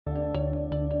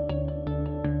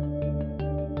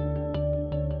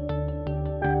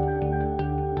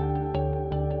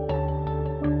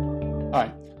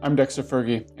I'm Dexter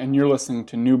Fergie, and you're listening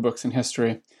to New Books in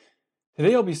History.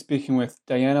 Today I'll be speaking with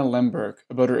Diana Lemberg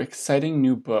about her exciting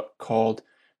new book called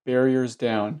Barriers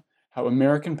Down: How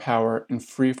American Power and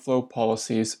Free Flow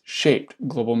Policies Shaped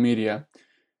Global Media.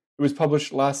 It was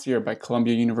published last year by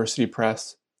Columbia University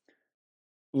Press.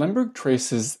 Lemberg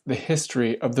traces the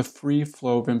history of the free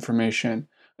flow of information,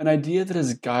 an idea that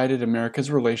has guided America's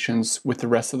relations with the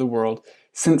rest of the world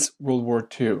since World War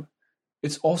II.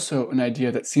 It's also an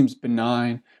idea that seems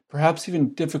benign, perhaps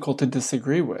even difficult to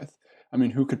disagree with. I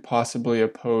mean, who could possibly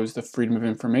oppose the freedom of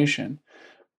information?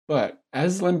 But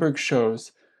as Lemberg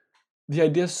shows, the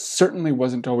idea certainly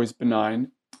wasn't always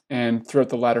benign, and throughout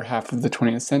the latter half of the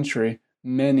 20th century,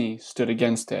 many stood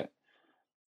against it.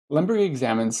 Lemberg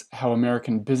examines how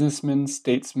American businessmen,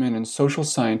 statesmen, and social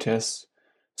scientists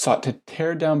sought to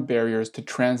tear down barriers to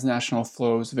transnational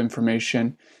flows of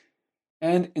information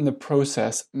and in the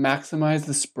process maximize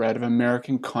the spread of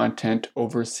American content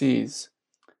overseas.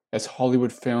 As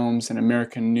Hollywood films and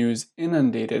American news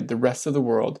inundated the rest of the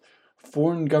world,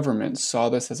 foreign governments saw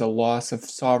this as a loss of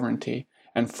sovereignty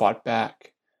and fought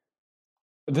back.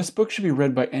 This book should be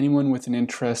read by anyone with an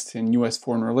interest in U.S.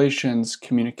 foreign relations,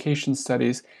 communication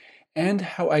studies, and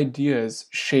how ideas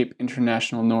shape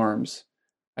international norms.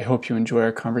 I hope you enjoy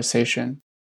our conversation.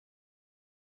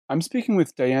 I'm speaking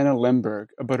with Diana Lemberg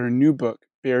about her new book,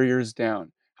 Barriers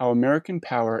Down: How American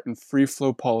Power and Free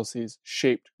Flow Policies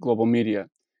Shaped Global Media.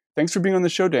 Thanks for being on the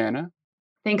show, Diana.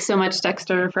 Thanks so much,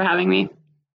 Dexter, for having me.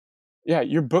 Yeah,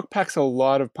 your book packs a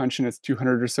lot of punch in its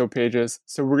 200 or so pages,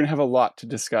 so we're going to have a lot to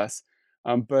discuss.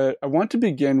 But I want to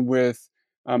begin with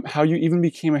how you even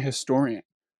became a historian.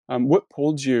 What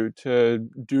pulled you to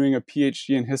doing a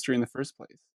PhD in history in the first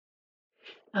place?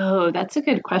 Oh, that's a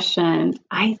good question.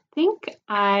 I think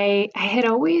I had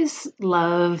always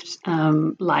loved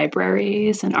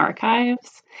libraries and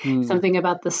archives. Hmm. Something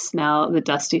about the smell, the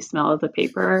dusty smell of the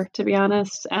paper, to be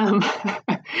honest. Um,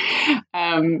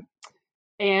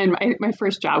 and my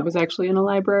first job was actually in a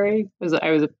library. I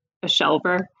was a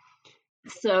shelver.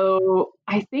 So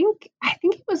I think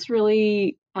it was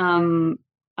really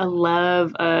a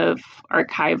love of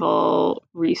archival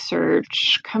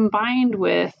research combined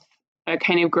with a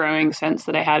kind of growing sense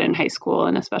that I had in high school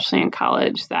and especially in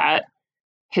college that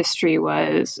history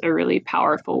was a really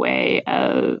powerful way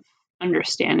of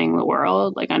understanding the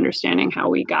world, like understanding how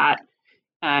we got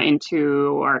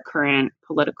into our current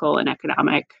political and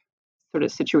economic sort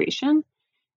of situation.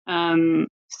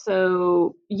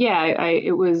 So yeah,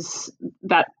 it was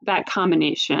that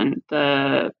combination,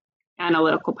 the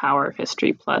analytical power of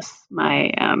history plus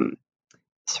my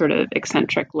sort of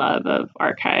eccentric love of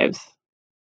archives.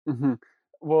 Hmm.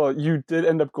 Well, you did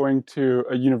end up going to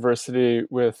a university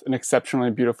with an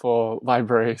exceptionally beautiful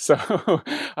library. So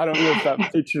I don't know if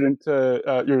that featured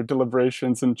into your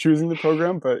deliberations in choosing the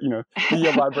program, but the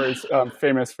Yale Library is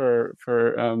famous for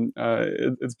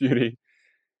its beauty.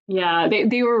 Yeah,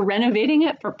 they were renovating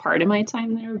it for part of my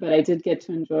time there, but I did get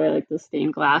to enjoy like the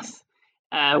stained glass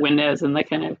windows and the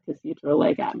kind of cathedral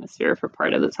like atmosphere for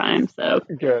part of the time. So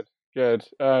Good, good.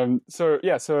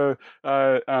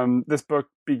 This book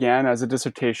began as a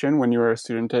dissertation when you were a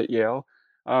student at Yale.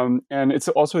 And it's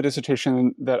also a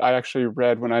dissertation that I actually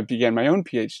read when I began my own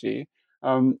PhD.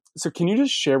 So can you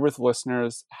just share with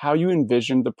listeners how you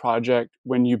envisioned the project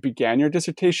when you began your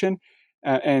dissertation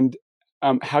and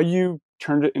how you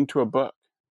turned it into a book?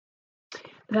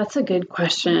 that's a good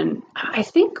question. I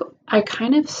think I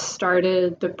kind of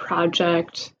started the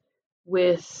project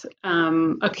with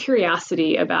a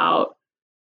curiosity about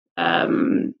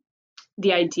um,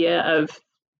 the idea of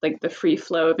like the free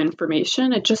flow of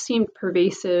information. It just seemed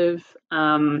pervasive,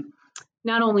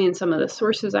 not only in some of the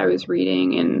sources I was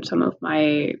reading in some of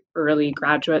my early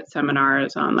graduate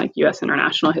seminars on like U.S.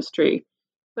 international history,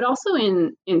 but also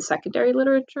in secondary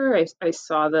literature. I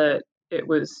saw that it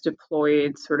was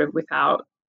deployed sort of without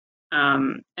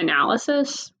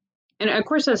analysis. And of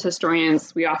course, as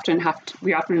historians, we often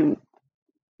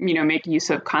make use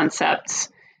of concepts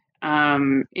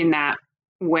in that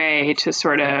way to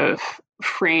sort of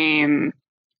frame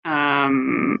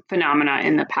phenomena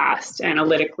in the past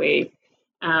analytically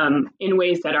in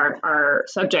ways that our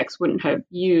subjects wouldn't have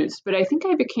used. But I think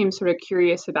I became sort of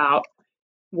curious about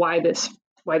why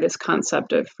this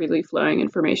concept of freely flowing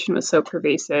information was so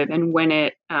pervasive and when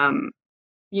it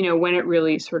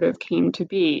really sort of came to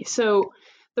be. So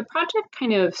the project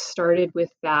kind of started with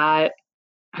that,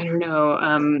 I don't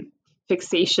know,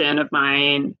 fixation of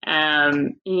mine.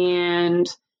 And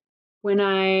when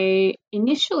I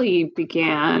initially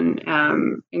began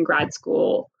in grad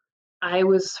school, I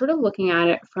was sort of looking at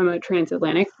it from a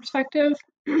transatlantic perspective.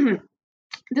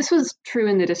 this was true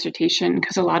in the dissertation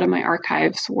because a lot of my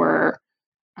archives were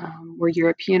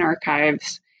European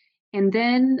archives, and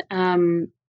then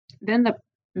the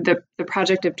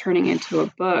project of turning into a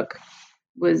book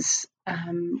was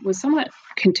somewhat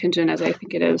contingent, as I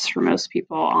think it is for most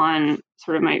people, on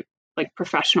sort of my like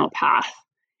professional path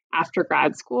after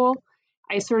grad school.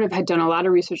 I sort of had done a lot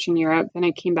of research in Europe. Then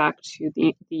I came back to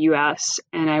the US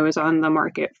and I was on the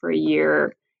market for a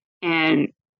year.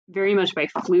 And very much by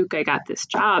fluke, I got this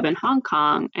job in Hong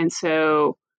Kong. And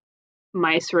so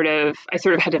I sort of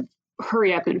had to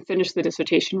hurry up and finish the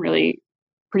dissertation really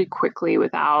pretty quickly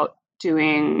without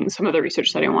doing some of the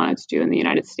research that I wanted to do in the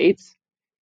United States.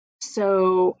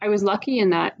 So I was lucky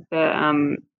in that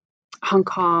the Hong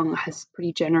Kong has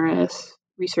pretty generous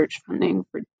research funding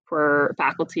for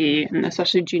faculty and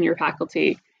especially junior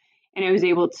faculty. And I was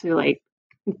able to like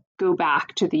go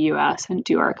back to the US and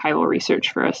do archival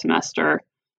research for a semester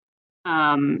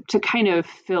to kind of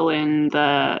fill in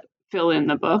the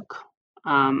book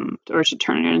or to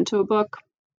turn it into a book.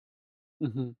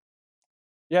 Mm-hmm.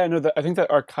 Yeah, no, I think that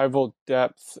archival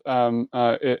depth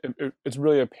it's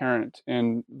really apparent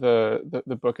in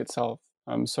the book itself.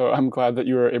 So I'm glad that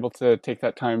you were able to take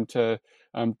that time to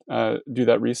do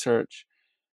that research.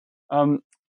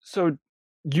 So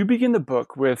you begin the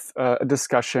book with a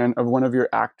discussion of one of your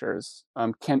actors,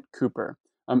 Kent Cooper,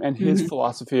 and his Mm-hmm.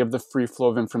 philosophy of the free flow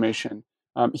of information.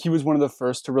 He was one of the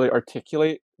first to really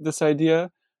articulate this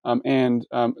idea,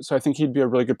 so I think he'd be a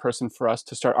really good person for us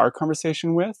to start our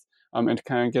conversation with, and to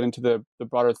kind of get into the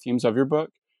broader themes of your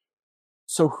book.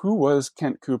 So, who was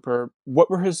Kent Cooper? What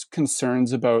were his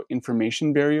concerns about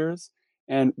information barriers?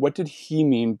 And what did he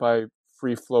mean by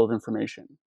free flow of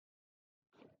information?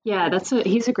 Yeah,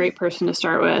 he's a great person to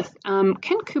start with.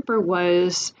 Ken Cooper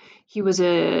he was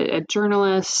a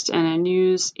journalist and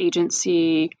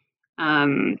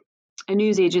um, a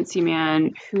news agency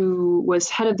man who was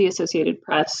head of the Associated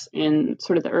Press in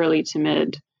sort of the early to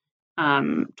mid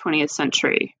 20th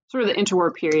century, sort of the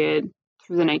interwar period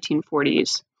through the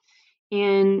 1940s.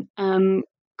 And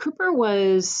Cooper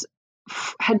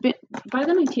had been by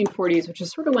the 1940s, which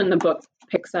is sort of when the book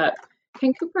picks up.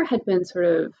 Ken Cooper had been sort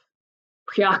of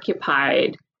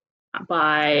preoccupied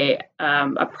by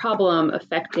a problem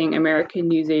affecting American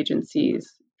news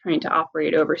agencies trying to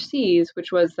operate overseas,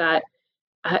 which was that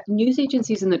news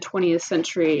agencies in the 20th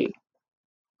century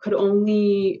could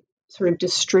only sort of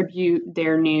distribute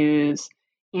their news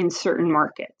in certain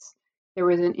markets. There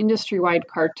was an industry-wide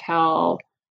cartel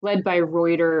led by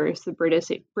Reuters, the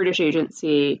British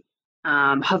agency.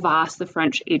 Havas, the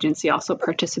French agency, also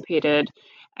participated,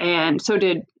 and so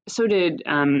did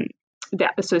the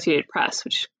Associated Press,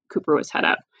 which Cooper was head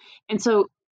of. And so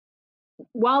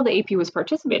while the AP was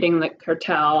participating in the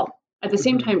cartel, at the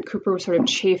same time, Cooper was sort of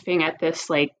chafing at this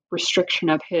like restriction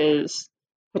of his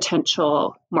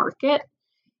potential market.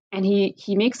 And he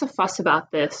makes a fuss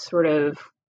about this sort of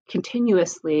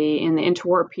continuously in the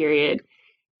interwar period.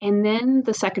 And then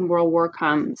the Second World War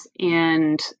comes,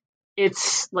 and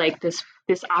it's like this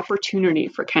opportunity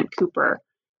for Kent Cooper,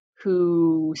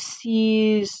 who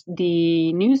sees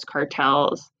the news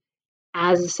cartels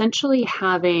as essentially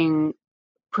having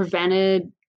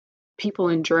prevented people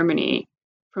in Germany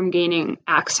from gaining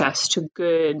access to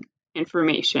good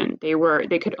information. They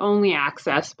could only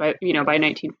access by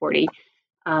 1940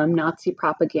 Nazi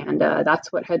propaganda.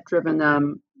 That's what had driven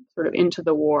them sort of into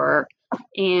the war.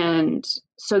 And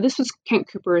so this was Kent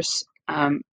Cooper's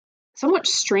somewhat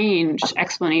strange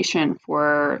explanation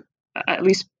for at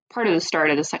least part of the start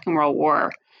of the Second World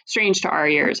War. Strange to our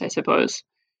ears, I suppose.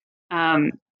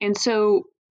 And so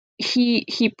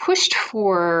he pushed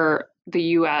for the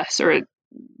U.S. or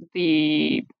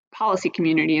the policy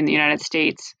community in the United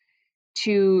States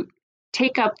to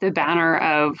take up the banner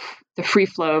of the free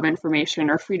flow of information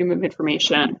or freedom of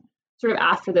information sort of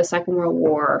after the Second World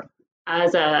War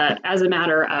as a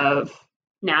matter of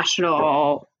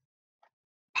national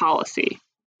policy.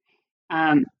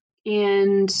 And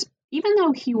even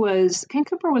though Ken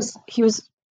Cooper was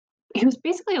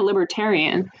basically a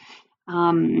libertarian.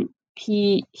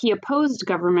 He opposed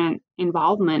government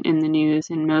involvement in the news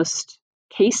in most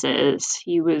cases.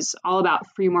 He was all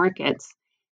about free markets,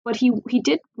 but he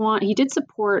did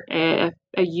support a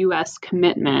U.S.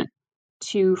 commitment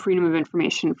to freedom of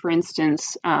information. For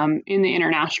instance, in the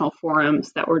international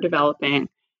forums that were developing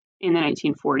in the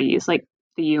 1940s, like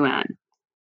the UN.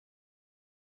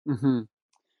 Mm-hmm.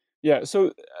 Yeah,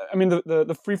 so I mean,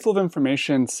 the free flow of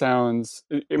information sounds.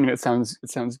 I mean, it sounds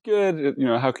good.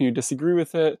 How can you disagree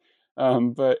with it?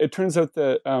 But it turns out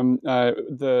that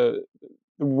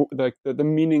the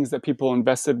meanings that people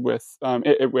invested with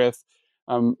it with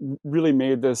really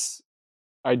made this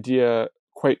idea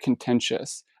quite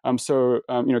contentious.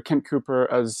 Kent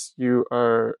Cooper, as you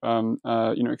are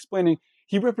explaining,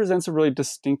 he represents a really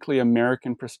distinctly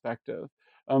American perspective.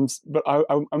 But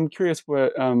I'm curious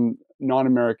what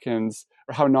non-Americans,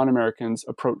 or how non-Americans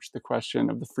approach the question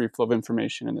of the free flow of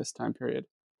information in this time period.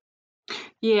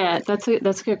 Yeah, that's a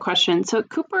good question. So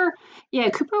Cooper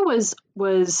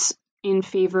was in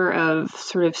favor of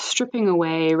sort of stripping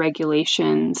away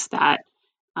regulations that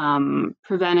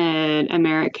prevented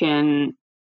American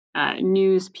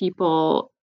news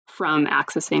people from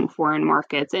accessing foreign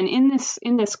markets. And in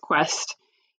this quest,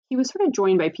 he was sort of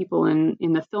joined by people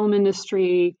in the film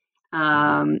industry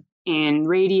and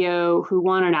radio who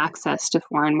wanted access to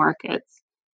foreign markets,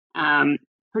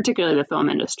 particularly the film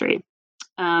industry.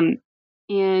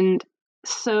 And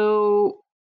so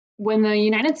when the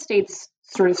United States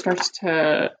sort of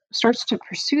starts to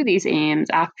pursue these aims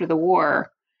after the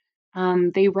war,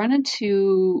 they run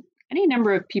into any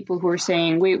number of people who are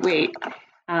saying, wait,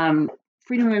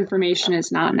 freedom of information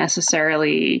is not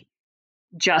necessarily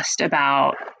just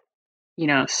about,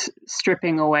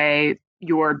 stripping away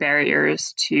your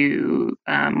barriers to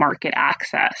market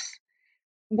access.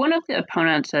 One of the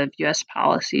opponents of U.S.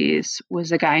 policies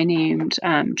was a guy named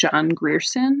John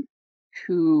Grierson,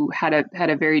 who had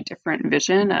a very different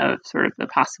vision of sort of the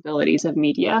possibilities of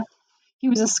media. He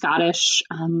was a Scottish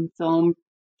filmmaker,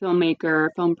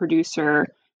 film producer,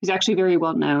 who's actually very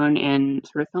well known in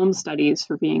sort of film studies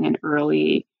for being an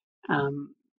early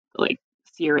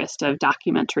theorist of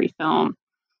documentary film.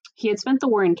 He had spent the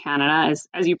war in Canada,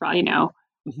 as you probably know,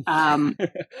 and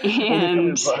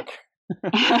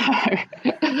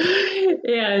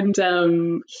and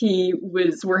he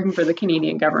was working for the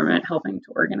Canadian government, helping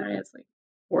to organize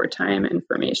wartime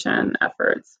information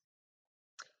efforts.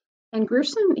 And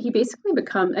Grierson, he basically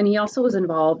and he also was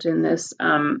involved in this,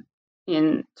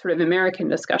 in sort of American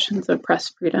discussions of press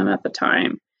freedom at the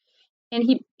time. And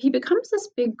he becomes this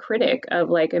big critic of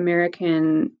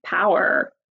American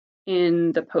power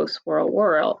in the post-war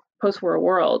world.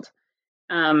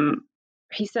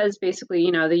 He says basically,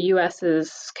 the U.S.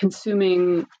 is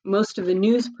consuming most of the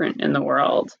newsprint in the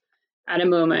world at a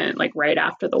moment right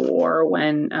after the war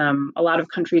when a lot of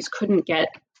countries couldn't get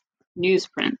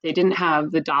newsprint. They didn't have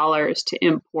the dollars to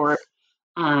import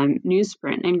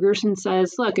newsprint. And Grierson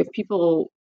says, look, if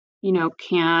people,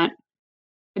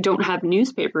 don't have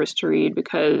newspapers to read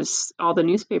because all the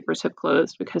newspapers have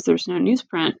closed because there's no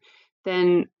newsprint,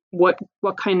 then what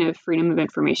kind of freedom of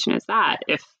information is that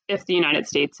if the United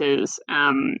States is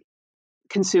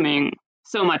consuming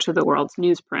so much of the world's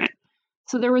newsprint?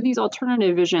 So there were these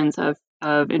alternative visions of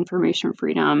information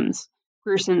freedoms.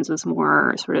 Grierson's was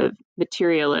more sort of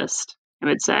materialist, I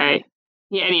would say.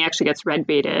 Yeah, and he actually gets red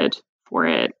baited for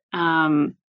it.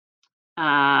 So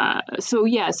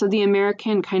the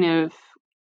American kind of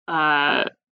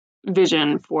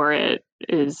vision for it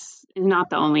is not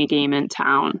the only game in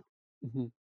town. Mm-hmm.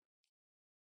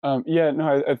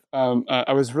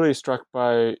 I was really struck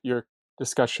by your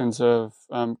discussions of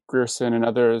Grierson and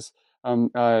others,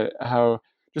 how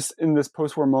just in this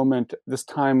post-war moment, this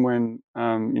time when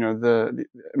the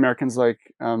Americans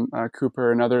like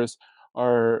Cooper and others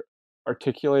are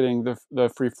articulating the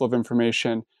free flow of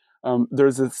information,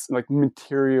 there's this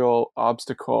material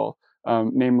obstacle,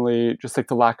 namely just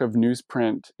the lack of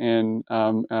newsprint in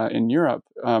Europe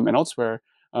and elsewhere,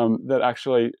 that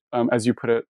actually, as you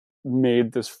put it,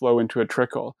 made this flow into a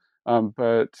trickle.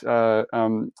 But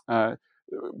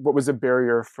what was a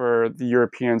barrier for the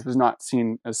Europeans was not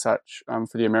seen as such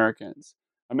for the Americans.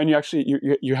 And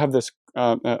you have this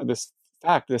this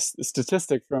fact, this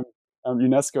statistic from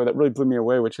UNESCO that really blew me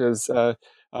away, which is in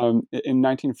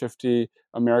 1950,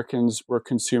 Americans were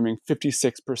consuming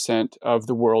 56% of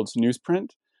the world's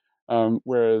newsprint,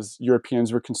 whereas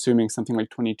Europeans were consuming something like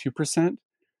 22%.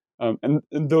 And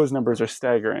those numbers are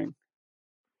staggering.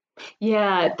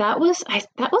 Yeah, that was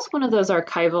one of those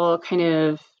archival kind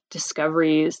of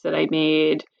discoveries that I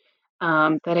made,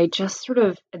 that I just sort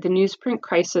of, the newsprint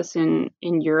crisis in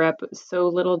Europe was so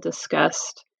little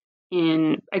discussed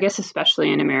in, I guess,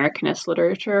 especially in Americanist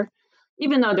literature,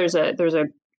 even though there's a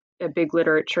big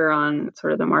literature on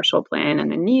sort of the Marshall Plan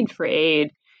and the need for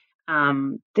aid.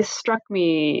 This struck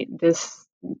me, this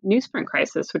newsprint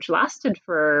crisis, which lasted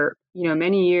for,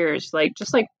 many years,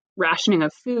 just like rationing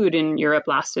of food in Europe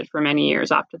lasted for many years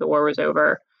after the war was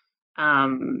over.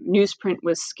 Newsprint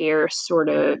was scarce sort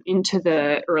of into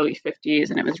the early 50s,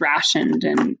 and it was rationed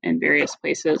in various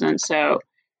places. And so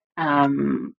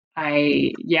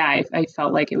I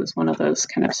felt like it was one of those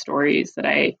kind of stories that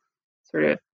I sort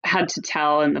of had to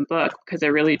tell in the book, because it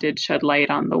really did shed light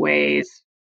on the ways,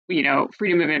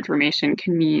 freedom of information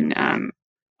can mean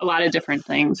a lot of different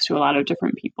things to a lot of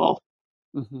different people.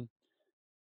 Hmm.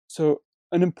 So,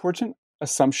 an important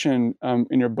assumption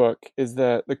in your book is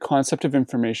that the concept of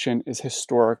information is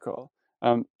historical.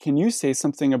 Can you say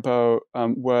something about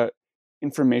what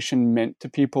information meant to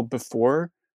people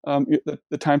before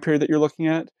the time period that you're looking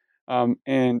at,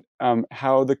 and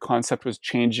how the concept was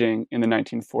changing in the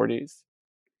 1940s?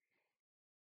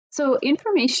 So,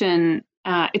 information,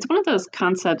 it's one of those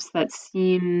concepts that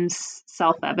seems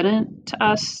self evident to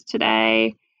us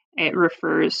today. It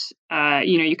refers,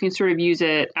 you can sort of use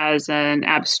it as an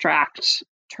abstract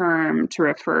term to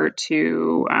refer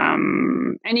to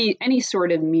any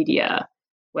sort of media,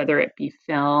 whether it be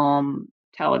film,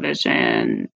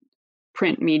 television,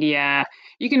 print media.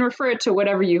 You can refer it to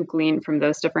whatever you glean from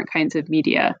those different kinds of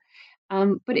media.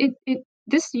 But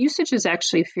this usage is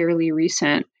actually fairly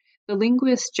recent. The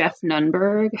linguist Jeff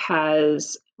Nunberg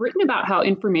has written about how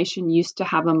information used to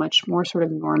have a much more sort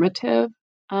of normative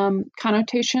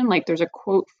connotation. Like there's a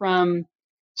quote from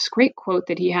this great quote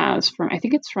that he has from, I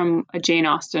think it's from a Jane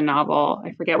Austen novel,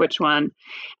 I forget which one,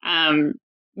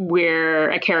 where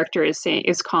a character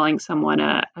is calling someone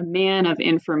a man of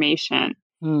information.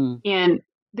 Hmm. And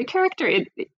the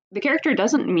character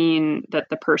doesn't mean that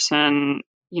the person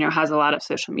has a lot of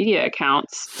social media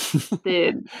accounts.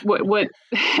 What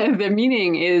the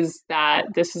meaning is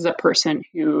that this is a person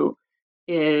who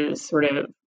is sort of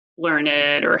learned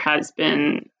or has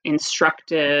been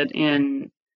instructed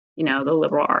in the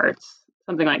liberal arts,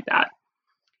 something like that.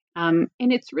 And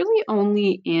it's really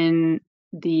only in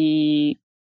the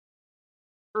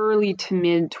early to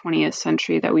mid 20th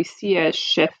century that we see a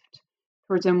shift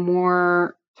towards a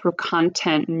more sort of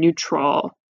content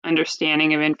neutral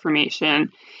understanding of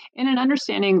information, and an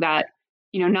understanding that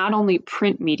not only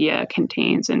print media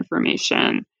contains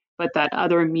information, but that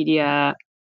other media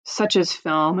such as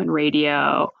film and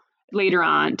radio, later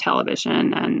on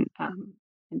television and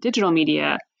digital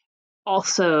media,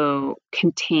 also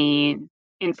contain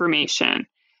information.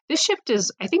 This shift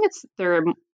is, I think there are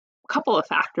a couple of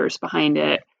factors behind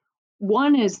it.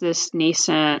 One is this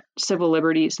nascent civil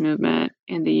liberties movement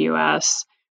in the US,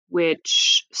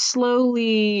 which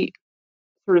slowly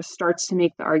sort of starts to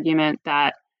make the argument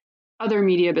that other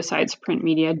media besides print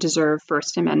media deserve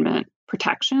First Amendment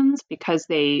protections because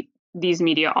these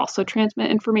media also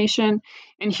transmit information.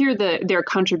 And here their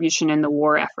contribution in the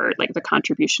war effort, like the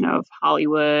contribution of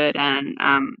Hollywood and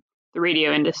the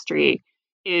radio industry,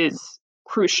 is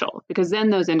crucial, because then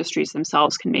those industries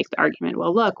themselves can make the argument,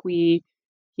 well, look, we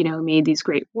made these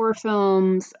great war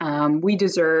films. We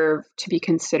deserve to be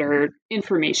considered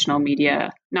informational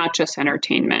media, not just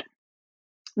entertainment.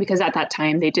 Because at that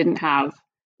time, they didn't have,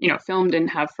 film didn't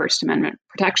have First Amendment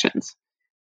protections.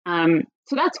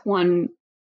 So that's one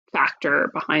factor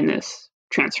behind this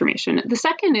transformation. The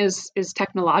second is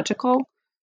technological.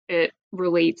 It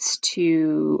relates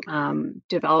to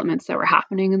developments that were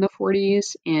happening in the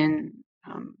 40s in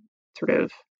sort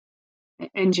of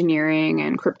engineering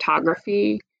and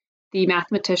cryptography. The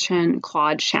mathematician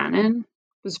Claude Shannon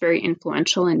was very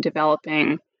influential in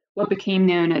developing what became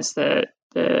known as the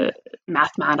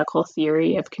mathematical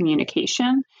theory of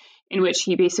communication, in which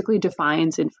he basically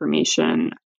defines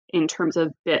information in terms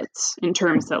of bits, in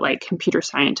terms that like computer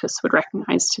scientists would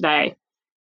recognize today.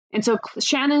 And so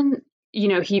Shannon,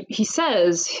 he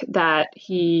says that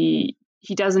he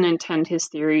doesn't intend his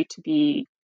theory to be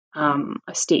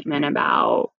a statement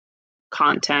about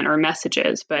content or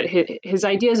messages, but his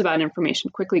ideas about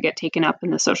information quickly get taken up in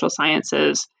the social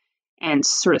sciences and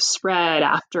sort of spread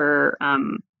after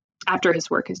his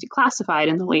work is declassified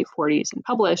in the late 40s and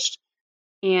published.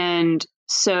 And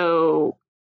so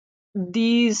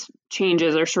these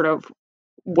changes are sort of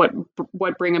what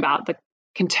bring about the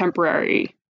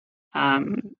contemporary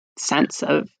sense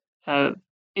of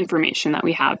information that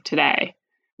we have today,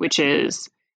 which is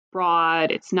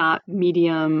broad, it's not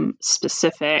medium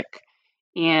specific,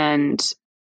 and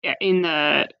in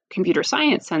the computer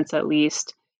science sense, at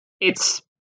least, it's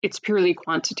purely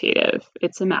quantitative.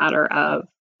 It's a matter of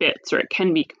bits, or it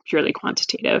can be purely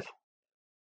quantitative.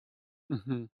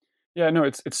 Hmm. Yeah, no,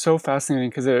 it's so fascinating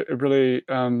because it really,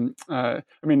 I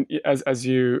mean, as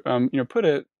you put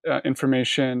it,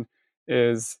 information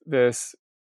is this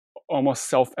almost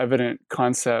self-evident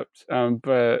concept,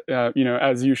 but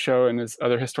as you show and as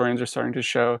other historians are starting to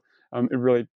show, it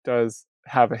really does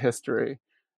have a history.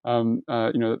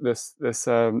 This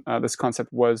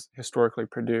concept was historically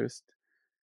produced.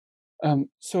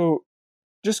 So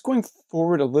just going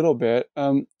forward a little bit,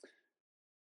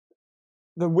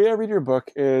 the way I read your book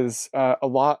is a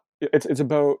lot. It's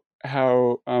about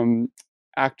how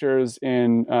actors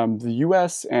in the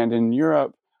U.S. and in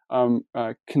Europe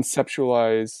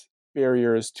conceptualize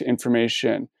barriers to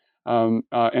information.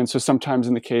 And so sometimes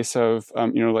in the case of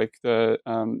like the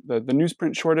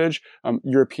newsprint shortage,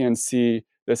 Europeans see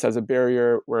this as a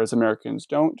barrier, whereas Americans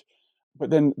don't. But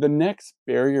then the next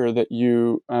barrier that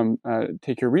you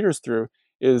take your readers through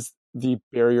is the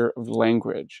barrier of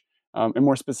language, and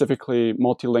more specifically,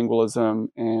 multilingualism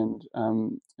and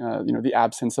the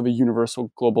absence of a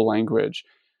universal global language.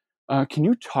 Can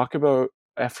you talk about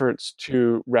efforts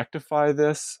to rectify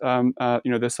this,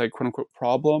 this like quote unquote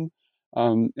problem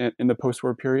in the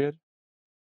post-war period?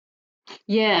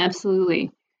 Yeah,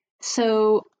 absolutely.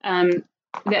 So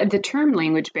the term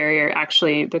language barrier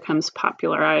actually becomes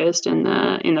popularized in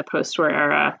the post-war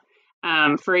era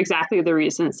for exactly the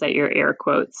reasons that your air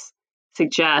quotes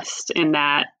suggest, in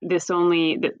that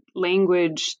the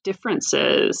language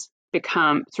differences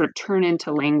become sort of turn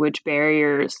into language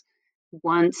barriers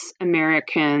once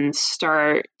Americans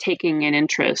start taking an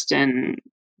interest in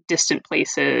distant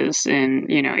places in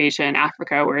Asia and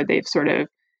Africa where they've sort of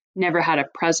never had a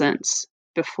presence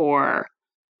before.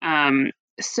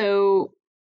 So,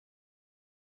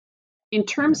 in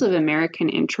terms of American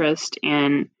interest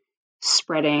in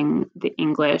spreading the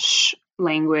English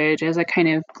language as a kind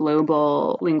of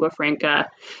global lingua franca,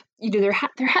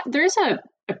 there's a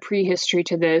prehistory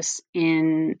to this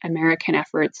in American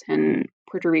efforts in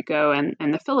Puerto Rico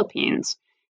and the Philippines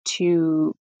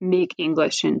to make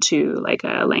English into like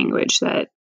a language that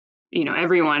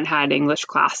everyone had English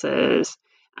classes,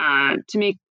 to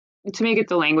make it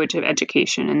the language of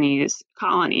education in these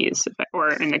colonies,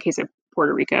 or in the case of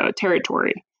Puerto Rico,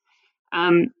 territory.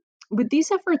 But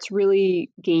these efforts really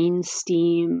gained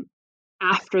steam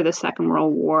after the Second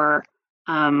World War,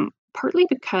 partly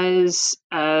because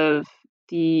of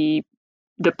the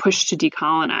push to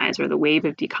decolonize, or the wave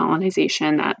of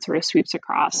decolonization that sort of sweeps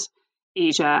across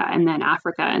Asia and then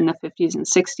Africa in the 50s and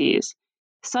 60s.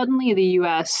 Suddenly, the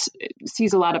US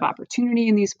sees a lot of opportunity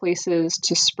in these places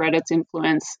to spread its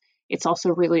influence. It's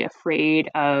also really afraid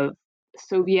of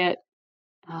Soviet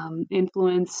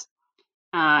influence.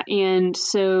 And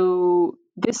so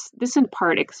this in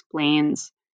part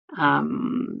explains,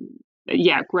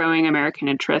 growing American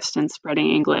interest in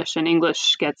spreading English. And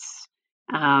English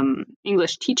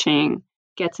teaching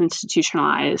gets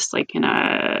institutionalized, like in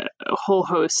a whole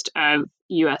host of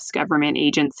U.S. government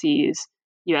agencies,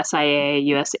 USIA,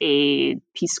 USAID,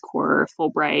 Peace Corps,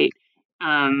 Fulbright,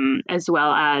 as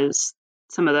well as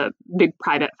some of the big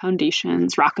private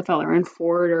foundations. Rockefeller and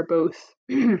Ford are both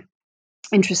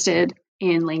interested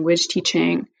in language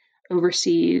teaching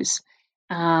overseas.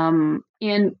 And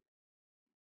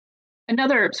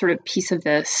another sort of piece of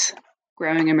this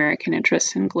growing American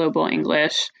interest in global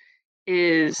English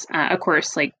is, of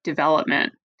course, like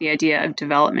development, the idea of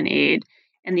development aid,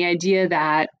 and the idea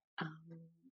that,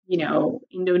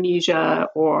 Indonesia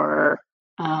or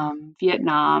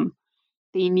Vietnam,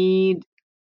 they need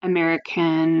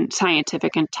American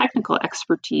scientific and technical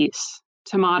expertise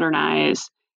to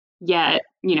modernize. Yet,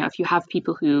 if you have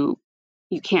people who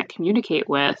you can't communicate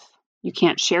with, you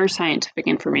can't share scientific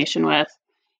information with,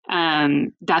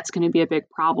 that's going to be a big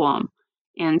problem.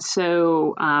 And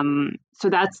so,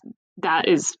 that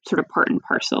is sort of part and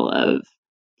parcel of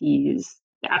the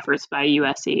efforts by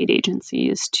U.S. aid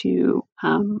agencies to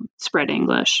spread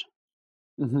English.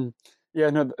 Mm-hmm.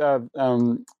 Yeah, no,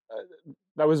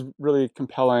 that was really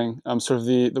compelling. Sort of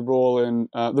the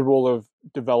role of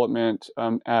development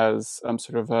as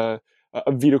sort of a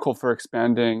vehicle for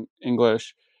expanding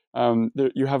English.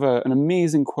 You have an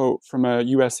amazing quote from a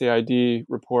USAID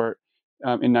report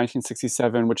in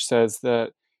 1967, which says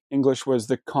that English was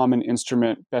the common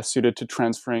instrument best suited to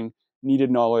transferring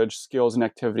needed knowledge, skills, and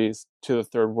activities to the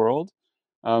third world.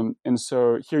 And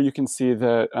so here you can see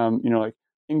that like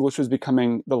English was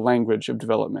becoming the language of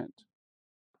development.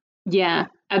 Yeah,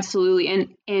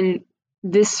 absolutely. And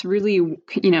this really,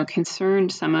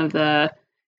 concerned some of the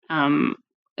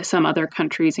some other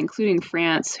countries, including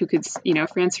France, who could,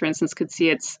 France, for instance, could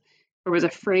see or was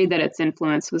afraid that its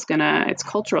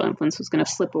cultural influence was gonna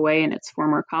slip away in its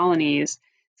former colonies.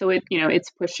 So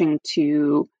it's pushing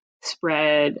to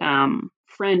spread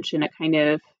French in a kind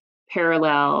of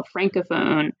parallel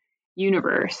francophone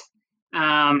universe,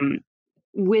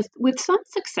 with some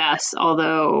success,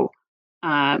 although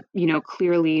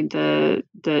clearly the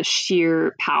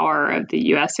sheer power of the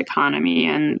U.S. economy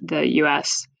and the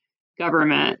U.S.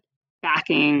 government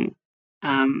backing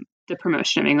the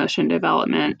promotion of English and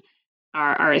development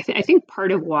are I think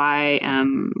part of why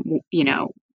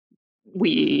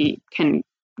we can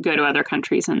go to other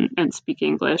countries and speak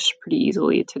English pretty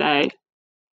easily today.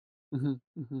 Mm-hmm,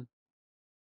 mm-hmm.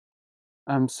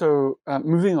 So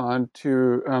moving on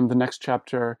to the next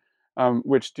chapter,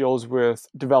 which deals with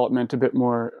development a bit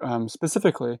more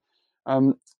specifically.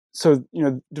 Um, so,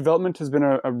 development has been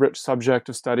a rich subject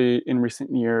of study in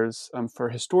recent years for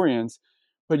historians,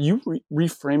 but you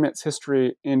reframe its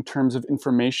history in terms of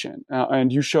information,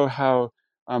 and you show how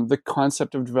the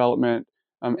concept of development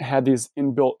had these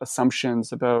inbuilt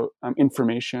assumptions about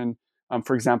information.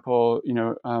 For example,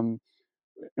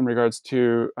 in regards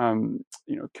to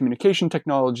communication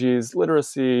technologies,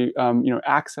 literacy,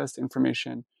 access to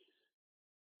information.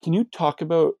 Can you talk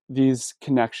about these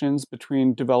connections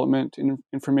between development and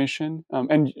information?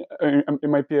 And it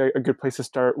might be a good place to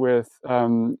start with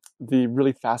the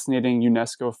really fascinating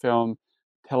UNESCO film,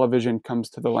 Television Comes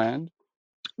to the Land.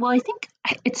 Well, I think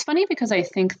it's funny because I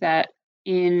think that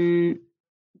in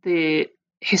the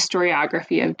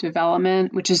historiography of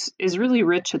development, which is really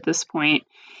rich at this point,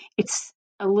 it's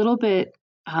a little bit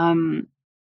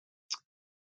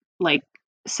like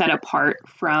set apart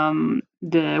from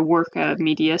the work of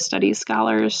media studies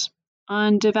scholars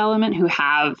on development who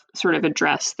have sort of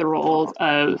addressed the role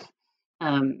of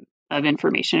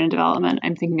information in development.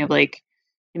 I'm thinking of like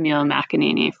Emil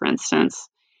McAnany, for instance.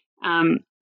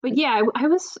 But yeah,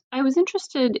 I was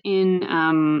interested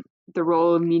in the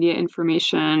role of media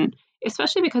information,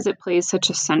 especially because it plays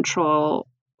such a central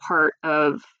part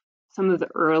of some of the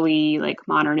early like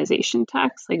modernization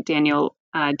texts, like Daniel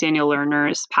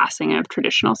Lerner's Passing of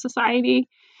Traditional Society,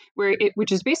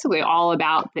 which is basically all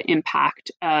about the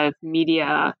impact of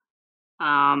media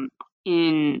um,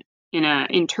 in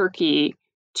Turkey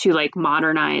to like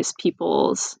modernize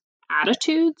people's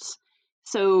attitudes.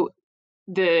 So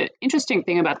the interesting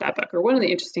thing about that book, or one of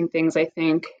the interesting things I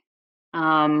think,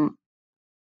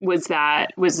 was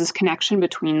this connection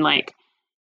between like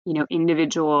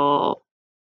individual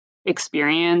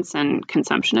experience and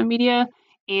consumption of media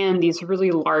and these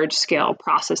really large scale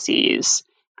processes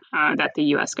that the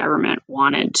US government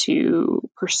wanted to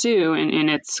pursue in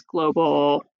its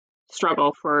global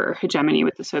struggle for hegemony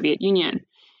with the Soviet Union.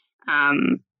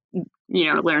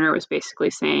 Lerner was basically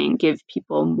saying give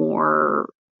people more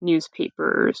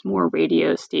newspapers, more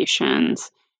radio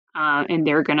stations, and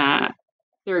they're gonna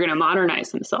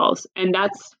modernize themselves. And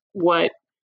that's what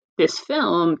this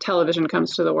film, Television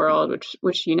Comes to the World,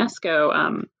 which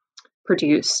UNESCO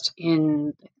produced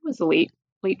in I think it was the late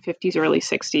 50s, early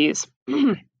 60s.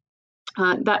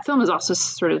 That film is also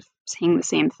sort of saying the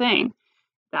same thing,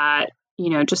 that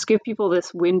just give people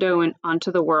this window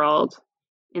onto the world.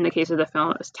 In the case of the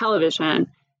film, it was television,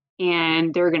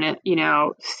 and they're gonna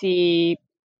see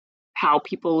how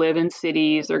people live in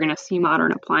cities. They're gonna see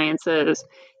modern appliances,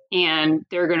 and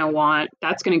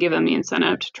that's gonna give them the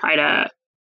incentive to try to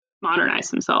modernize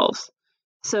themselves.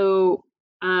 So,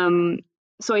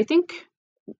 so I think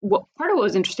part of what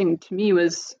was interesting to me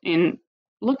was in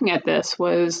looking at this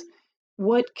was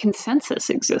what consensus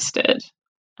existed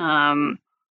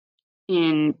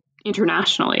in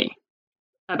internationally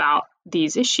about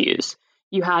these issues.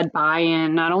 You had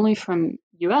buy-in not only from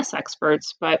U.S.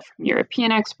 experts but from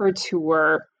European experts who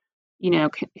were,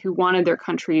 who wanted their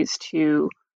countries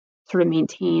to sort of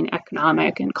maintain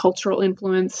economic and cultural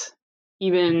influence,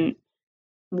 even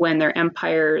when their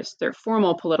empires, their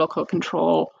formal political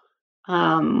control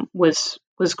was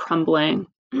crumbling.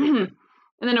 And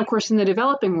then, of course, in the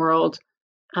developing world,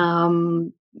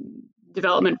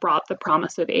 development brought the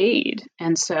promise of aid,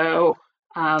 and so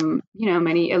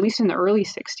many, at least in the early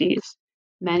 '60s,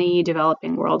 many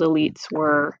developing world elites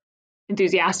were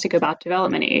enthusiastic about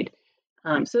development aid.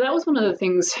 So that was one of the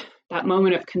things, that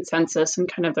moment of consensus in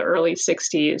kind of the early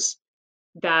 '60s,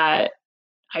 that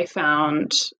I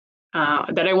found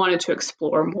that I wanted to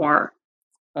explore more.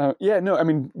 I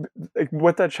mean, like,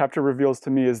 what that chapter reveals to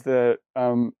me is that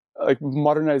like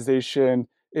modernization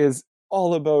is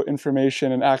all about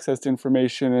information and access to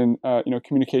information and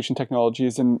communication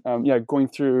technologies and going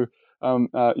through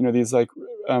these like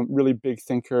really big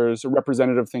thinkers or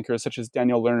representative thinkers such as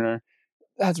Daniel Lerner.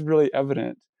 That's really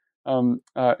evident.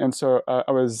 And so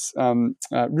I was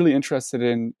really interested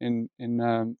in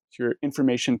your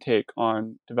information take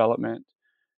on development.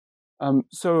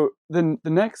 So then the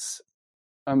next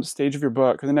stage of your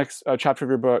book, or the next chapter of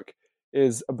your book,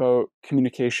 is about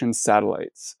communication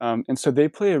satellites. And so they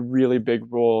play a really big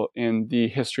role in the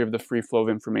history of the free flow of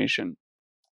information.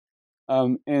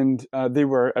 And they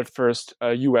were at first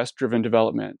US-driven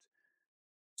development.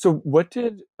 So what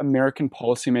did American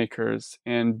policymakers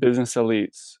and business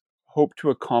elites hope to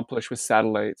accomplish with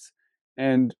satellites?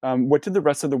 And what did the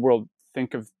rest of the world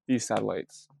think of these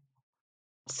satellites?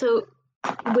 So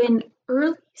when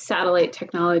early satellite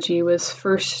technology was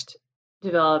first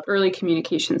developed, early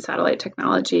communication satellite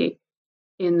technology,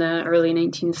 in the early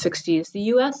 1960s, the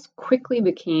US quickly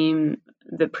became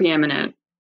the preeminent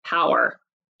power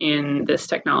in this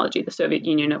technology. The Soviet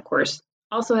Union, of course,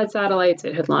 also had satellites.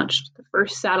 It had launched the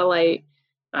first satellite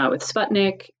with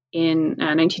Sputnik in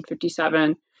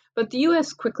 1957. But the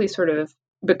US quickly sort of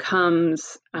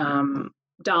becomes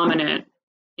dominant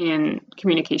in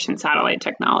communication satellite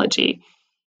technology.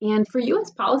 And for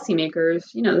US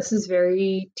policymakers, this is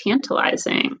very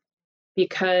tantalizing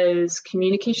because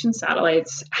communication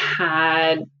satellites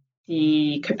had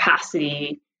the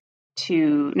capacity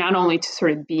to not only to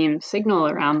sort of beam signal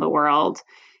around the world,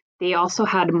 they also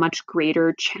had much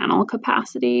greater channel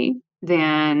capacity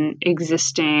than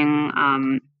existing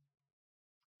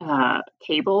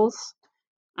cables,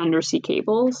 undersea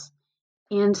cables.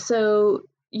 And so,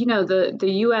 the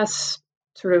US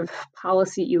sort of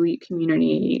policy elite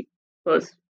community, both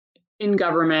in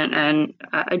government and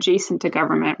adjacent to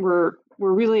government, were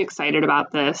really excited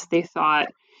about this. They thought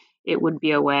it would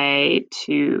be a way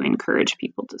to encourage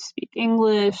people to speak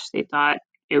English. They thought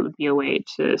it would be a way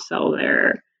to sell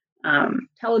their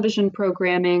television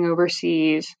programming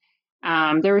overseas.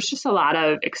 There was just a lot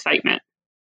of excitement.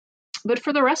 But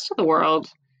for the rest of the world,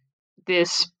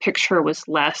 this picture was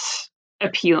less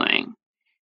appealing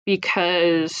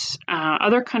because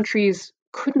other countries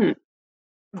couldn't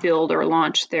build or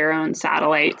launch their own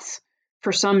satellites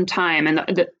for some time. And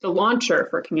the launcher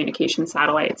for communication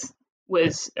satellites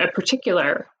was a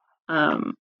particular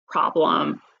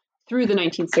problem through the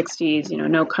 1960s.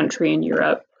 No country in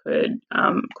Europe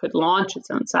could launch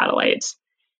its own satellites.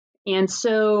 And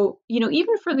so,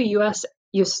 even for the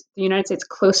the United States'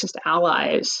 closest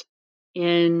allies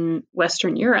in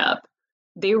Western Europe,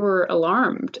 they were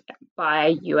alarmed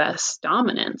by U.S.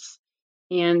 dominance.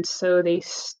 And so they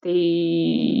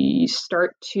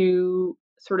start to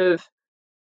sort of,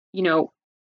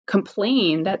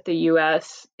 complain that the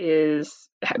U.S.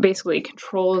 basically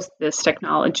controls this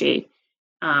technology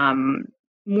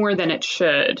more than it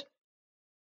should.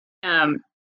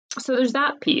 So there's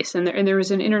that piece, and there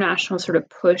was an international sort of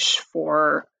push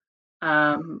for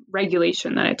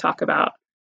regulation that I talk about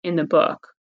in the book.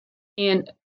 And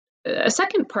a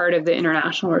second part of the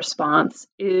international response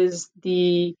is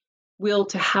the will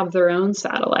to have their own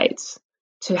satellites,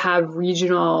 to have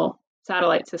regional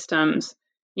satellite systems.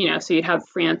 So you'd have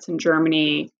France and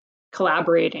Germany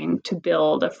collaborating to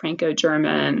build a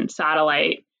Franco-German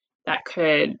satellite that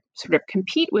could sort of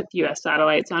compete with U.S.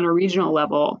 satellites on a regional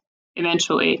level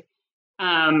eventually.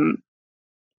 And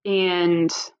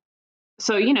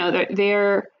so,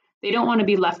 they don't want to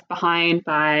be left behind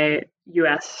by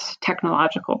U.S.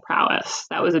 technological prowess.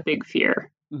 That was a big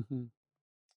fear. Mm-hmm.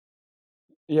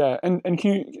 Yeah, and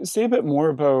can you say a bit more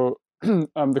about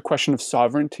the question of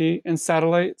sovereignty in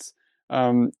satellites?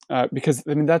 Because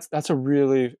that's a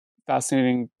really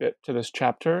fascinating bit to this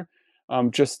chapter.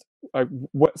 Just like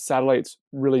what satellites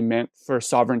really meant for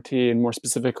sovereignty, and more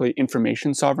specifically,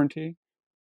 information sovereignty.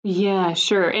 Yeah,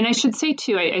 sure. And I should say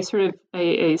too, I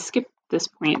skipped this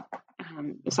point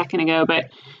a second ago,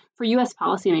 but for U.S.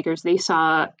 policymakers, they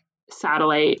saw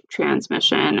satellite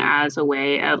transmission as a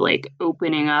way of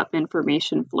opening up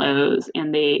information flows.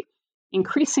 And they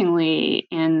increasingly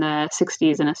in the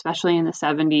 60s and especially in the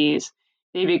 70s,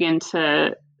 they begin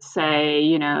to say,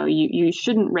 you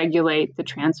shouldn't regulate the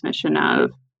transmission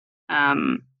of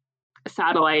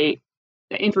satellite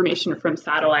information from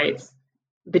satellites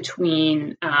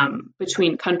between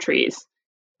countries.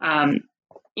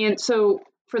 And so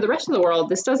for the rest of the world,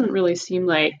 this doesn't really seem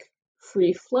like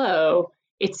free flow.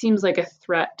 It seems like a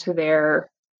threat to their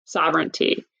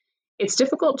sovereignty. It's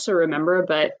difficult to remember,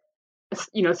 but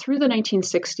through the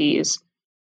 1960s,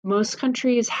 most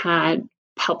countries had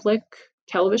public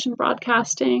television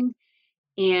broadcasting,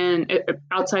 and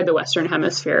outside the Western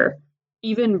Hemisphere,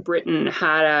 even Britain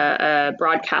had a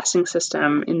broadcasting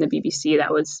system in the BBC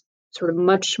that was sort of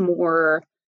much more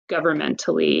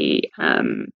governmentally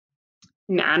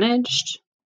managed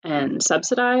and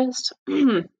subsidized.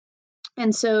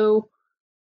 And so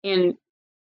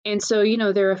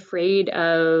they're afraid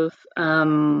of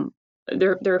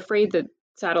they're afraid that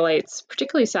satellites,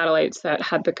 particularly satellites that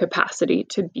had the capacity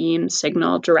to beam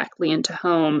signal directly into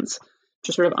homes,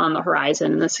 just sort of on the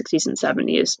horizon in the 60s and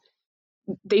 70s,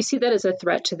 they see that as a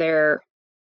threat to their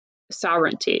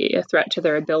sovereignty, a threat to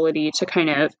their ability to kind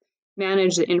of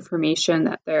manage the information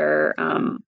that their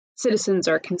citizens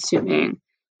are consuming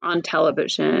on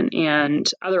television and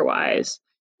otherwise.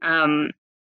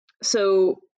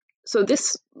 So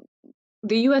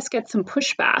the U.S. gets some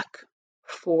pushback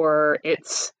for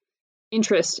its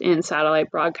interest in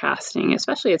satellite broadcasting,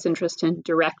 especially its interest in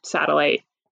direct satellite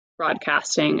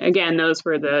broadcasting. Again, those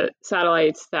were the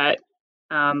satellites that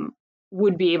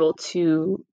would be able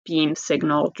to beam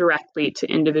signal directly to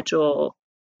individual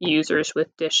users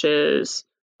with dishes,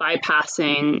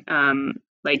 bypassing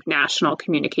like national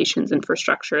communications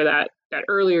infrastructure that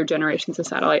earlier generations of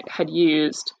satellite had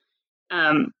used.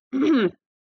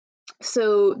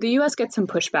 So the U.S. gets some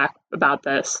pushback about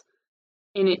this,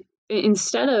 and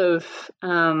instead of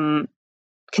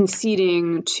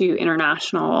conceding to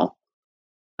international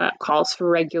calls for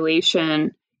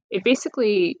regulation, it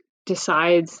basically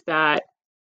decides that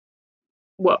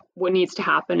what needs to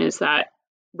happen is that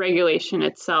regulation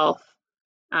itself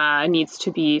needs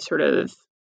to be sort of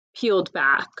peeled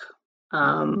back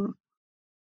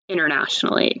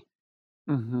internationally.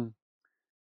 Mm-hmm.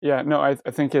 Yeah, no, I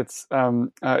think it's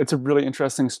a really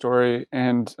interesting story,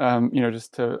 and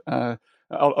just to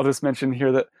I'll just mention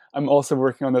here that I'm also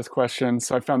working on this question,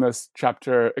 so I found this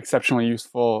chapter exceptionally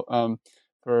useful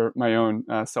for my own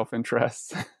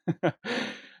self-interest.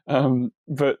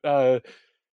 But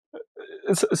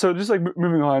so just like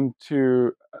moving on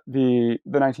to the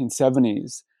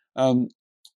 1970s,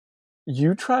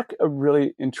 you track a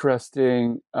really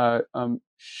interesting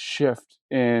shift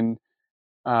in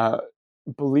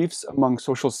beliefs among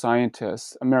social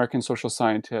scientists, American social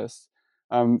scientists,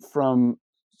 from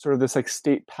sort of this like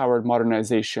state-powered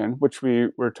modernization, which we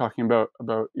were talking about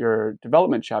your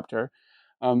development chapter,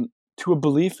 to a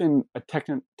belief in a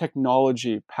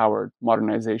technology-powered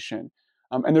modernization.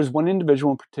 And there's one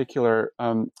individual in particular,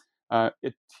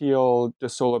 Étienne de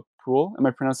Sola-Pool. Am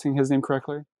I pronouncing his name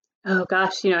correctly? Oh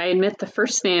gosh, I admit the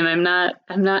first name I'm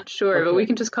not sure, okay. But we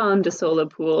can just call him de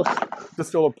Sola-Pool. De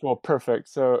Sola-Pool, perfect.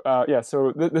 So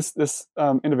so this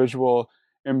individual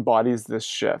embodies this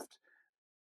shift.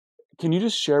 Can you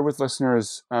just share with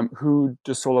listeners who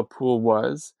de Sola-Pool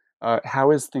was, how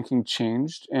his thinking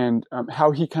changed, and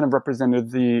how he kind of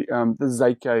represented the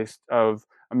zeitgeist of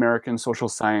American social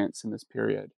science in this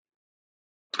period?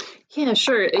 Yeah,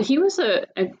 sure. He was a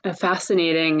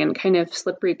fascinating and kind of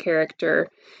slippery character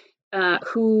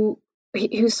who's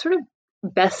sort of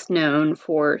best known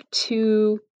for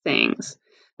two things.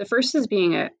 The first is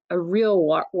being a real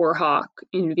war hawk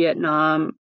in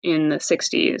Vietnam in the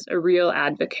 60s, a real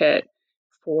advocate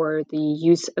for the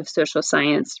use of social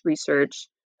science research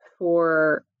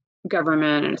for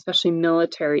government and especially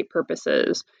military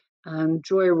purposes.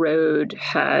 Joy Rohde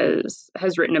has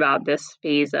written about this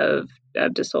phase of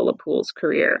de Sola-Pool's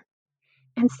career.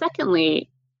 And secondly,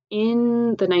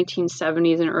 in the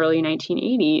 1970s and early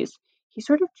 1980s, he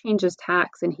sort of changes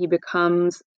tacks and he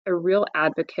becomes a real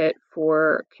advocate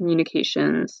for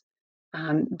communications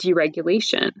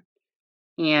deregulation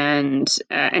and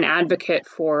an advocate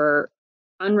for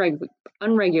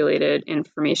unregulated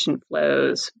information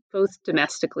flows, both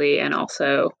domestically and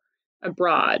also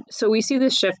abroad. So we see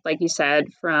this shift, like you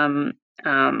said, from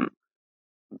de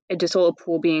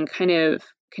Sola-Pool being kind of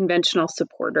conventional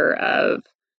supporter of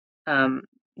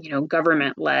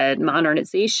government-led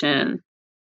modernization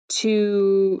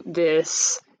to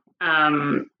this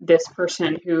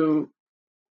person who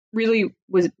really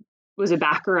was a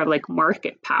backer of like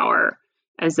market power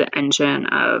as the engine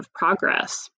of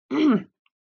progress.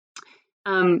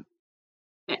 And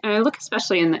I look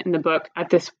especially in the book at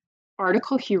this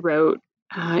article he wrote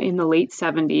in the late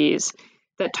 70s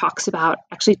that talks about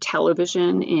actually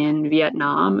television in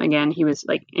Vietnam. Again, he was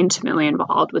like intimately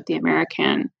involved with the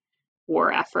American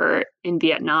war effort in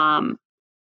Vietnam.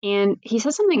 And he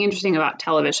says something interesting about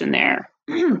television there.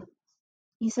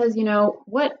 He says,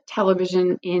 what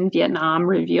television in Vietnam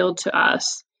revealed to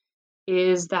us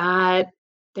is that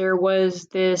there was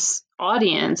this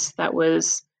audience that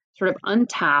was sort of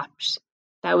untapped,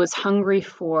 that was hungry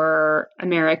for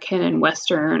American and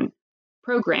Western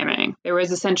programming. There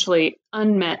was essentially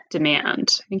unmet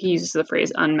demand. I think he uses the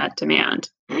phrase unmet demand.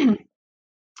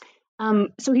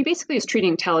 So he basically is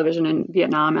treating television in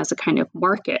Vietnam as a kind of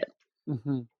market,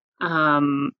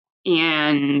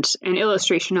 and an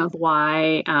illustration of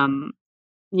why,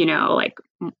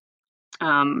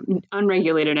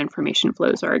 unregulated information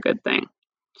flows are a good thing.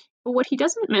 But what he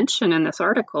doesn't mention in this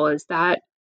article is that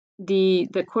the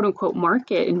quote unquote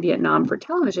market in Vietnam for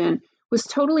television was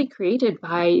totally created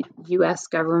by U.S.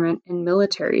 government and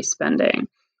military spending.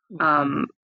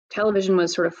 Television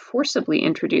was sort of forcibly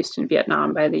introduced in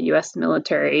Vietnam by the U.S.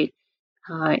 military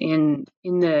in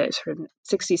the sort of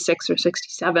 66 or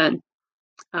 67.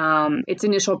 Its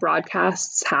initial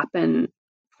broadcasts happen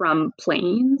from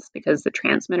planes because the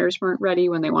transmitters weren't ready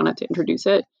when they wanted to introduce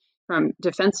it, from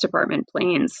Defense Department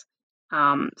planes.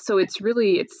 So it's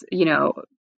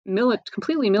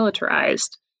completely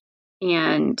militarized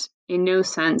and in no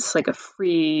sense like a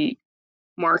free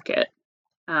market.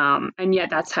 And yet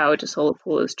that's how de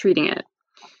Sola-Pool is treating it.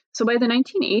 So by the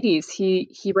 1980s,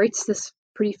 he writes this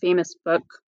pretty famous book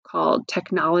called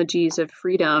Technologies of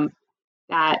Freedom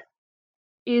that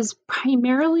is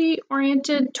primarily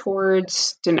oriented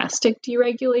towards domestic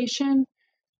deregulation.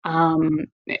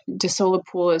 De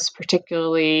Sola-Pool is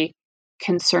particularly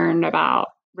concerned about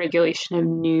regulation of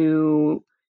new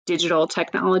digital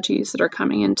technologies that are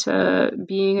coming into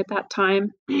being at that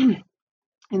time in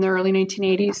the early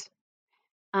 1980s.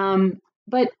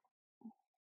 But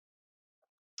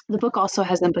the book also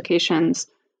has implications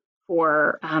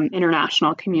for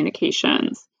international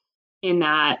communications in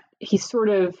that he sort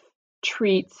of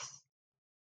treats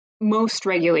most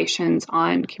regulations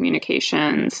on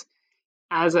communications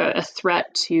as a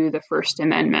threat to the First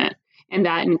Amendment. And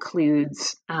that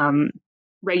includes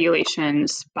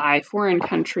regulations by foreign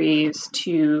countries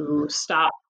to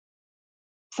stop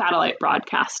satellite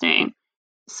broadcasting.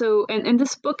 So, and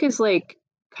this book is like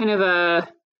kind of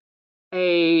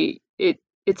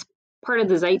it's part of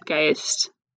the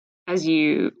zeitgeist, as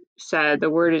you said. The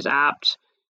word is apt.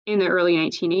 In the early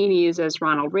 1980s, as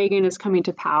Ronald Reagan is coming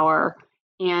to power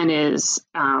and is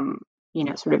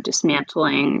sort of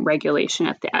dismantling regulation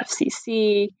at the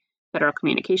FCC, Federal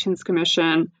Communications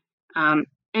Commission. And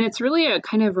it's really a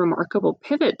kind of remarkable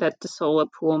pivot that De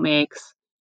Sola-Pool makes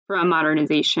from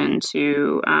modernization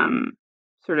to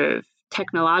sort of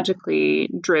technologically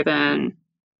driven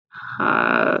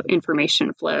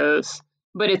information flows.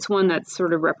 But it's one that's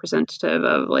sort of representative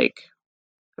of like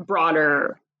a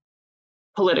broader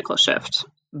political shift.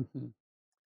 Mm-hmm.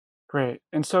 Great.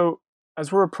 And so as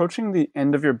we're approaching the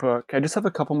end of your book, I just have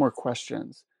a couple more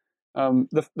questions.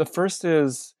 The first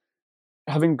is,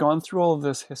 having gone through all of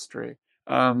this history,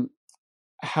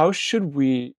 how should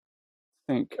we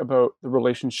think about the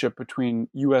relationship between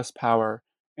U.S. power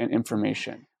and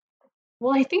information?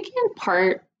 Well, I think in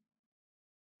part,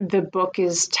 the book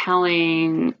is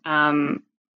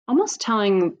almost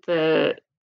telling the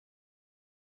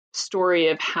story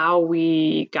of how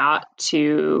we got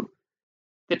to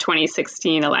the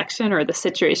 2016 election, or the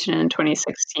situation in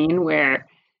 2016 where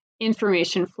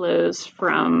information flows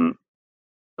from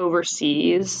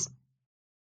overseas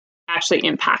actually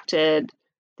impacted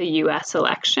the US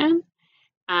election,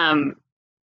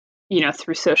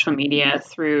 through social media,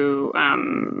 through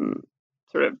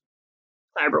sort of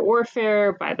cyber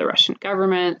warfare by the Russian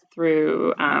government,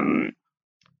 through,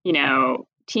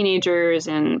 teenagers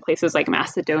in places like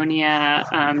Macedonia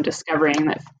discovering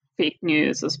that fake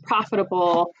news was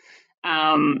profitable,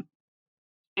 and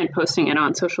posting it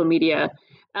on social media.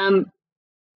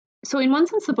 So in one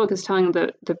sense, the book is telling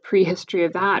the prehistory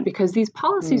of that, because these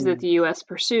policies that the U.S.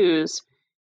 pursues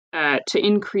to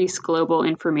increase global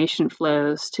information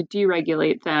flows, to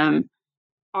deregulate them,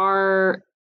 are,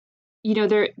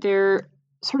 they're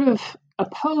sort of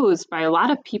opposed by a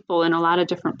lot of people in a lot of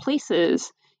different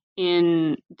places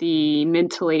in the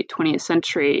mid to late 20th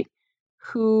century,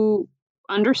 who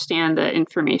understand that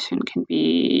information can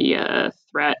be a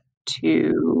threat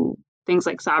to things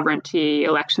like sovereignty,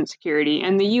 election security.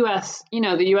 And the U.S.,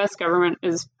 the U.S. government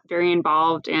is very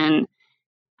involved in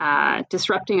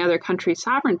disrupting other countries'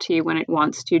 sovereignty when it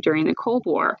wants to during the Cold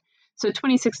War. So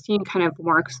 2016 kind of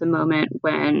marks the moment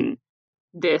when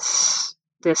this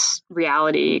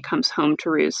reality comes home to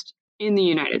roost in the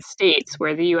United States,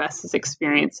 where the U.S. is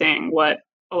experiencing what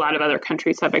a lot of other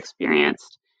countries have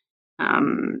experienced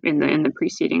in the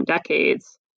preceding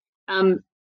decades.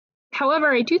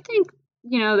 However, I do think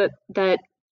that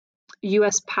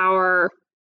U.S. power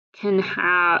can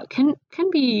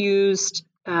be used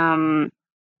in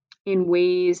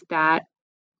ways that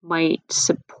might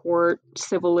support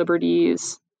civil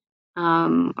liberties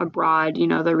abroad.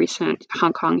 The recent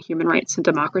Hong Kong Human Rights and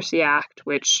Democracy Act,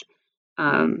 which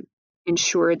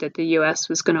ensured that the U.S.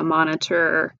 was going to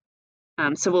monitor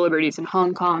civil liberties in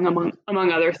Hong Kong,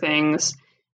 among other things.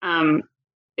 I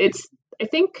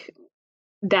think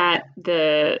that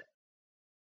the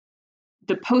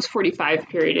post-45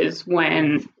 period is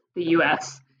when the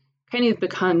U.S. kind of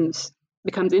becomes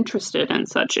interested in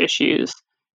such issues.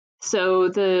 So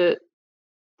the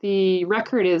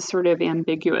record is sort of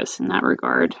ambiguous in that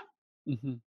regard.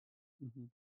 Mm-hmm. Mm-hmm.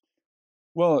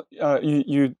 Well,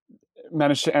 you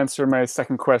managed to answer my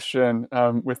second question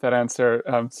with that answer.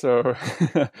 So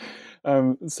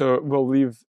we'll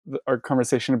leave our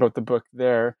conversation about the book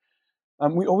there.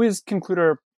 We always conclude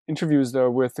our interviews,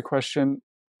 though, with the question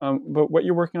about what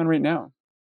you're working on right now.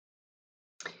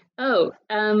 So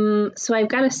I've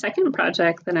got a second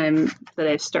project that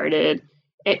I've started.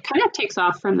 It kind of takes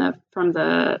off from the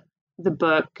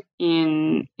book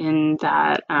in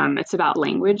that it's about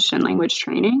language and language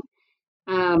training.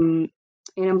 And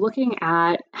and I'm looking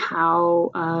at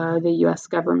how the U.S.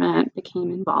 government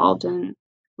became involved in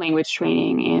language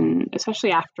training,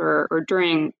 especially after or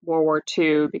during World War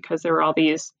II, because there were all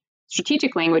these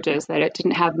strategic languages that it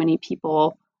didn't have many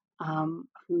people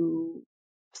who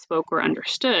spoke or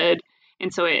understood.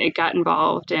 And so it got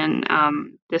involved in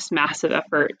this massive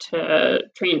effort to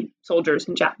train soldiers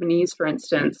in Japanese, for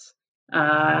instance,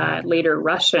 later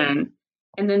Russian.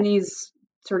 And then these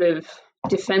sort of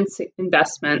defense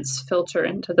investments filter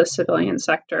into the civilian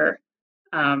sector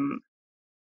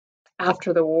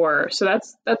after the war. So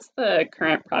that's the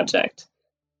current project,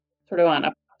 sort of on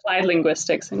applied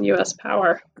linguistics and U.S.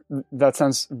 power. That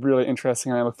sounds really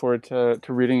interesting, and I look forward to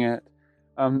reading it.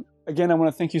 Again, I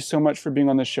want to thank you so much for being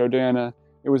on the show, Diana.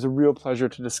 It was a real pleasure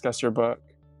to discuss your book.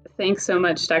 Thanks so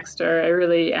much, Dexter.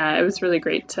 It was really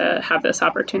great to have this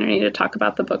opportunity to talk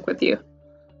about the book with you.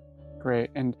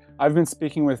 Great. And I've been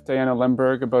speaking with Diana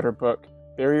Lemberg about her book,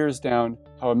 Barriers Down: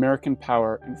 How American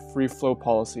Power and Free Flow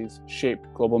Policies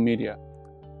Shaped Global Media.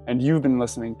 And you've been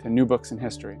listening to New Books in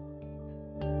History.